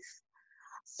marketplace.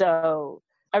 So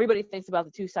everybody thinks about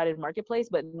the two-sided marketplace,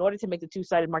 but in order to make the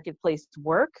two-sided marketplace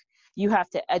work, you have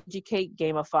to educate,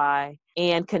 gamify,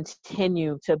 and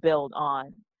continue to build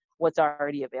on what's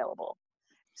already available.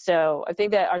 So I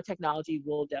think that our technology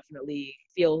will definitely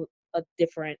feel a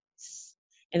difference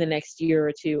in the next year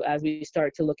or two as we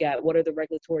start to look at what are the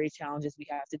regulatory challenges we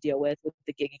have to deal with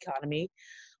the gig economy,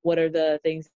 what are the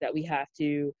things that we have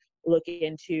to look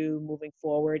into moving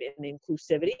forward in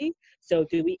inclusivity. So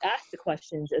do we ask the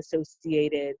questions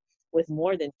associated with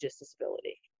more than just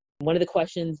disability? One of the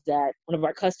questions that one of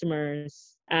our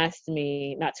customers asked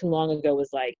me not too long ago was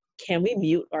can we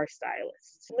mute our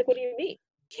stylists? I'm like, what do you mean?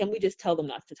 Can we just tell them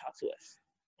not to talk to us?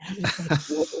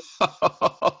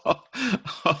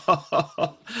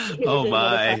 Oh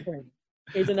my.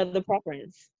 Here's another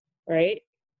preference, right?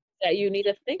 That you need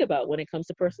to think about when it comes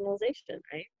to personalization,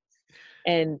 right?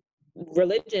 And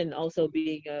religion also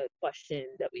being a question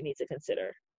that we need to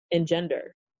consider. And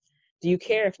gender. Do you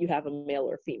care if you have a male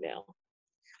or female?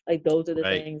 Those are the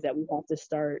things that we have to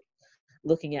start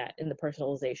looking at in the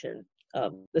personalization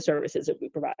of the services that we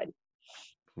provide.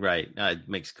 Right. It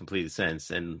makes complete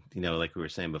sense. And, like we were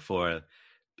saying before,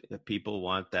 people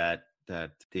want that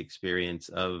the experience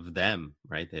of them,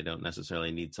 right? They don't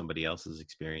necessarily need somebody else's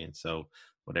experience. So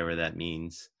whatever that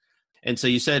means. And so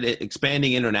you said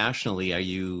expanding internationally. Are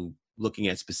you looking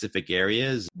at specific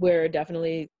areas? We're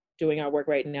definitely doing our work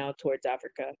right now towards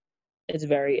Africa. It's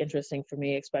very interesting for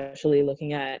me, especially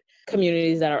looking at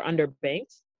communities that are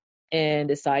underbanked and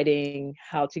deciding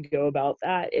how to go about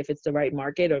that, if it's the right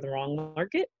market or the wrong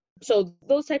market. So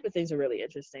those type of things are really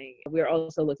interesting. We're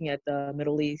also looking at the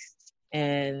Middle East,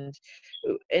 and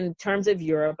in terms of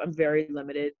Europe, I'm very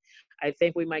limited. I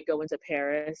think we might go into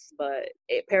Paris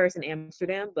and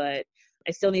Amsterdam, but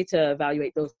I still need to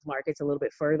evaluate those markets a little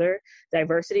bit further.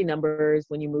 Diversity numbers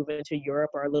when you move into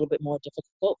Europe are a little bit more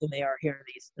difficult than they are here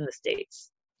in the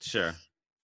States. Sure.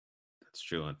 That's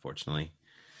true, unfortunately.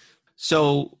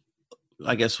 So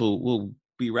I guess we'll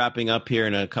be wrapping up here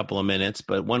in a couple of minutes,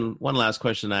 but one last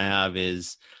question I have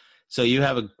is, so you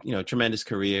have a tremendous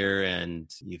career and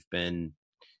you've been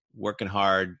working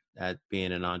hard at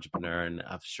being an entrepreneur, and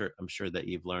I'm sure that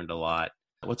you've learned a lot.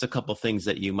 What's a couple things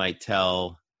that you might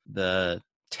tell the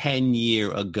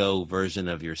 10-year ago version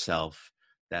of yourself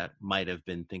that might have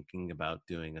been thinking about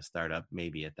doing a startup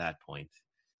maybe at that point?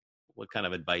 What kind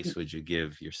of advice would you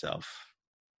give yourself?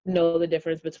 Know the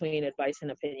difference between advice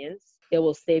and opinions. It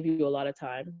will save you a lot of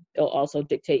time. It'll also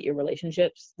dictate your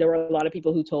relationships. There were a lot of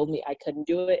people who told me I couldn't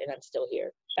do it, and I'm still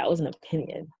here. That was an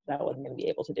opinion that I wasn't going to be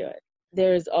able to do it.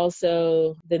 There's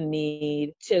also the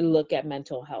need to look at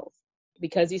mental health.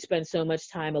 Because you spend so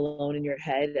much time alone in your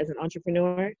head as an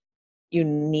entrepreneur, you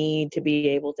need to be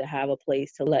able to have a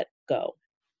place to let go.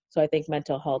 So I think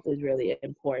mental health is really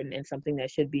important and something that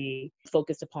should be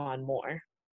focused upon more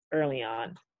early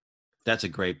on. That's a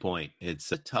great point.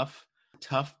 It's a tough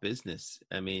business.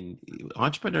 I mean,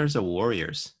 entrepreneurs are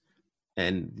warriors.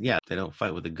 And yeah, they don't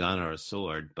fight with a gun or a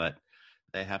sword, but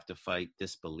they have to fight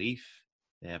disbelief.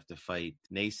 They have to fight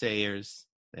naysayers.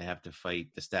 They have to fight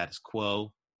the status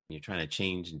quo. You're trying to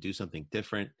change and do something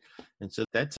different. And so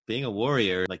that's being a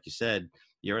warrior. Like you said,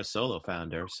 you're a solo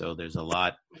founder. So there's a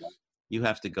lot you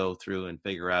have to go through and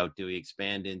figure out, do we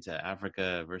expand into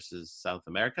Africa versus South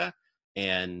America?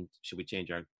 And should we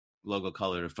change our logo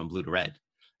color from blue to red?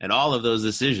 And all of those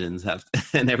decisions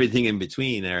and everything in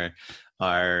between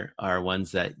are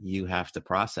ones that you have to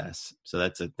process. So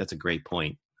that's a great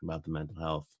point about the mental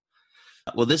health.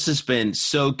 Well, this has been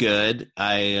so good.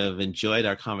 I have enjoyed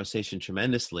our conversation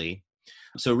tremendously.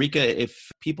 So Rika, if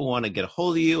people want to get a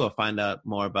hold of you or find out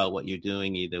more about what you're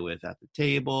doing, either with At the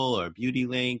Table or Beauty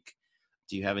Link,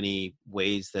 do you have any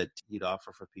ways that you'd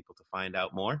offer for people to find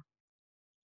out more?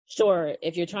 Sure.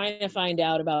 If you're trying to find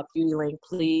out about Beauty Link,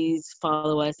 please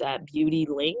follow us at Beauty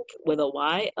Link with a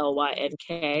Y,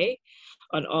 LYNK,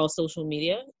 on all social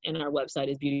media. And our website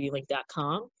is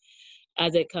beautylink.com.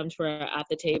 As it comes for At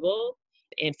the Table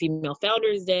and Female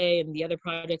Founders Day and the other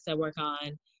projects I work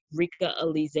on,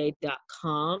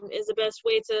 RikaElise.com is the best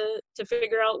way to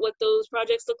figure out what those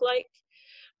projects look like.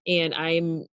 And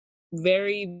I'm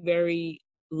very, very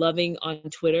loving on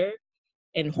Twitter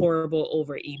and horrible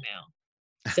over email.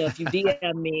 So if you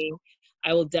DM me,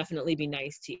 I will definitely be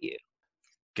nice to you.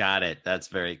 Got it. That's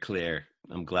very clear.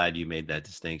 I'm glad you made that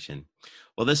distinction.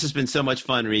 Well, this has been so much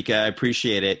fun, Rika. I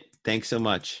appreciate it. Thanks so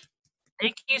much.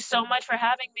 Thank you so much for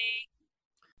having me.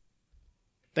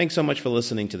 Thanks so much for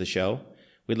listening to the show.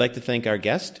 We'd like to thank our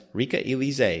guest, Rika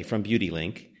Elise from Beauty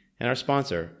Link, and our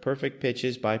sponsor, Perfect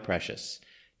Pitches by Precious.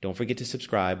 Don't forget to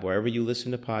subscribe wherever you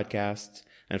listen to podcasts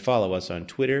and follow us on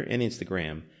Twitter and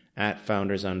Instagram at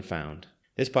Founders Unfound.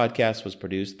 This podcast was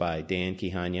produced by Dan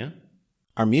Quijana.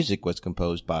 Our music was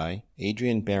composed by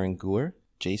Adrian Berenguer,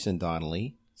 Jason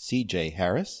Donnelly, CJ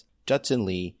Harris, Judson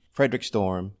Lee, Frederick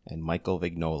Storm, and Michael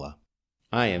Vignola.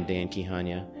 I am Dan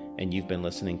Quijana, and you've been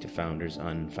listening to Founders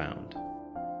Unfound.